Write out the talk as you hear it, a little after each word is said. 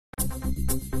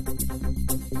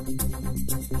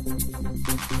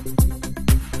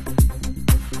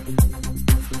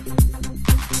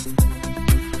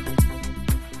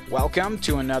Welcome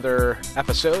to another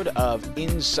episode of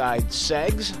Inside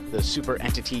SEGS, the Super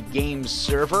Entity Games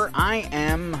server. I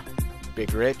am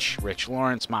Big Rich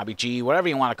Lawrence, Mobby G, whatever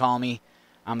you want to call me.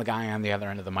 I'm the guy on the other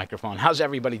end of the microphone. How's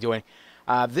everybody doing?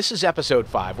 This is episode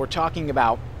 5. We're talking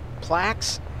about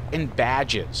plaques and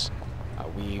badges.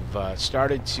 We've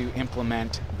started to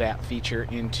implement that feature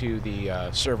into the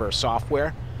server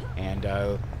software,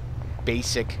 and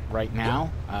basic right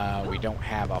now. We don't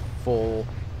have a full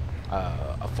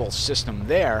system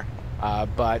there,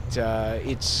 but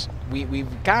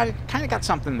we've kind of got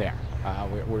something there.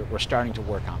 We're starting to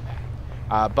work on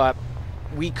that, but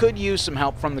we could use some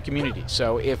help from the community.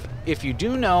 So if you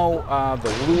do know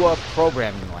the Lua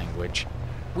programming language,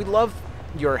 we'd love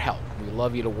your help. We'd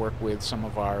love you to work with some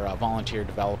of our volunteer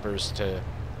developers to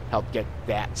help get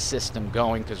that system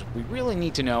going, because we really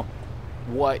need to know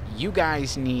what you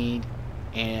guys need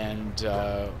and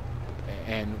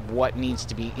what needs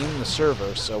to be in the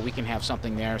server, so we can have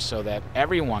something there so that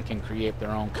everyone can create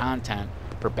their own content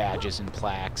for badges and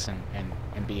plaques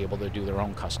and be able to do their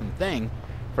own custom thing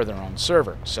for their own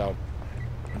server. So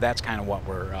that's kind of what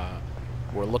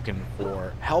we're looking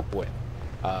for help with.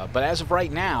 But as of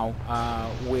right now,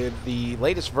 with the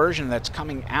latest version that's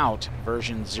coming out,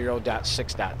 version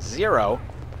 0.6.0,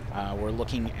 we're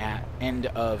looking at end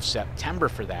of September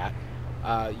for that.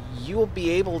 You'll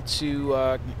be able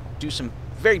to do some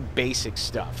very basic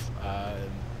stuff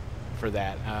for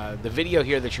that. The video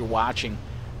here that you're watching,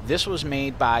 this was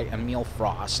made by Emil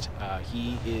Frost.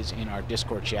 He is in our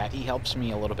Discord chat. He helps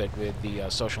me a little bit with the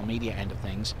social media end of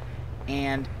things,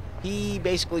 and he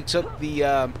basically took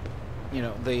the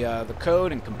the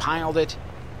code and compiled it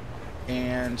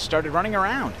and started running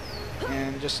around.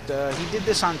 And just he did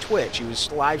this on Twitch. He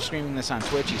was live streaming this on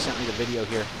Twitch. He sent me the video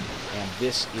here, and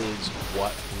this is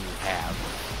what we have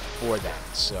for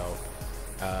that. So,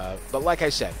 but like I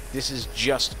said, this is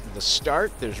just the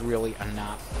start. There's really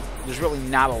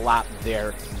not a lot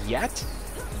there yet,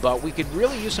 but we could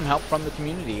really use some help from the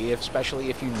community, especially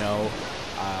if you know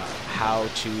how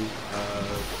to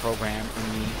program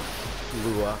in the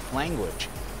Lua language.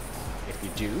 If you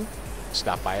do,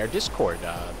 stop by our Discord.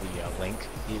 The link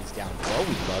is down below.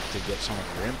 We'd love to get some of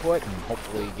your input and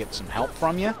hopefully get some help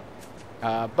from you.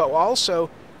 But also,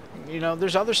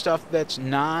 there's other stuff that's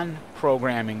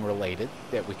non-programming related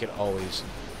that we could always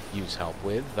use help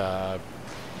with.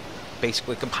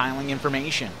 Basically compiling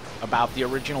information about the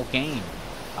original game,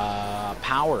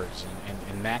 powers,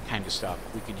 and that kind of stuff.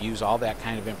 We could use all that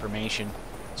kind of information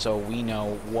so we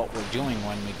know what we're doing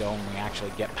when we go and we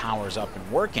actually get powers up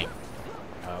and working,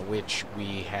 which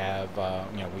we have,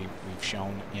 we've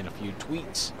shown in a few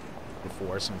tweets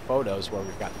before, some photos where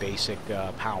we've got basic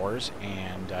powers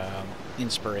and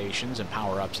inspirations and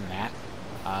power-ups and that.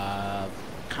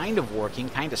 Kind of working,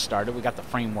 kind of started. We got the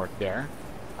framework there.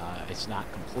 It's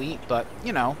not complete, but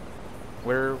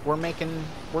we're making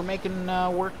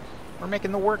the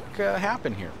work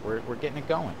happen here. We're getting it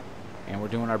going, and we're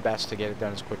doing our best to get it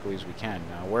done as quickly as we can.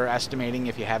 We're estimating,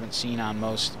 if you haven't seen on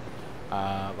most,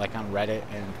 like on Reddit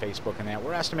and Facebook and that,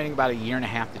 we're estimating about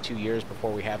 1.5 to 2 years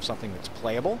before we have something that's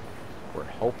playable. We're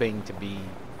hoping to be,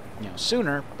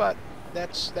 sooner, but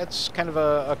that's kind of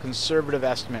a conservative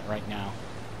estimate right now,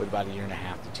 with about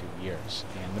 1.5 to 2 years.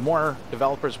 And the more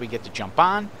developers we get to jump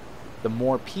on, the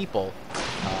more people,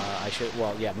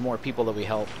 the more people that we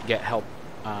get help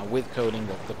with coding,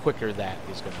 the quicker that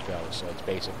is going to go. So it's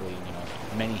basically,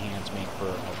 many hands make for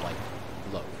a light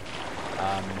load.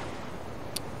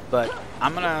 But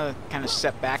I'm going to kind of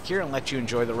step back here and let you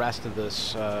enjoy the rest of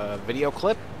this video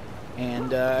clip.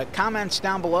 And comments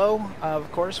down below,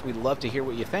 of course. We'd love to hear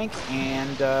what you think.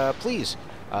 And please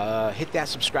hit that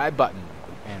subscribe button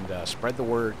and spread the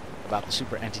word about the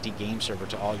Super Entity Game server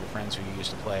to all your friends who you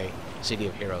used to play City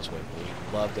of Heroes with.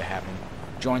 We'd love to have them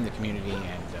join the community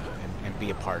and be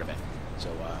a part of it. So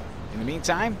in the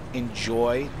meantime,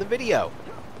 enjoy the video.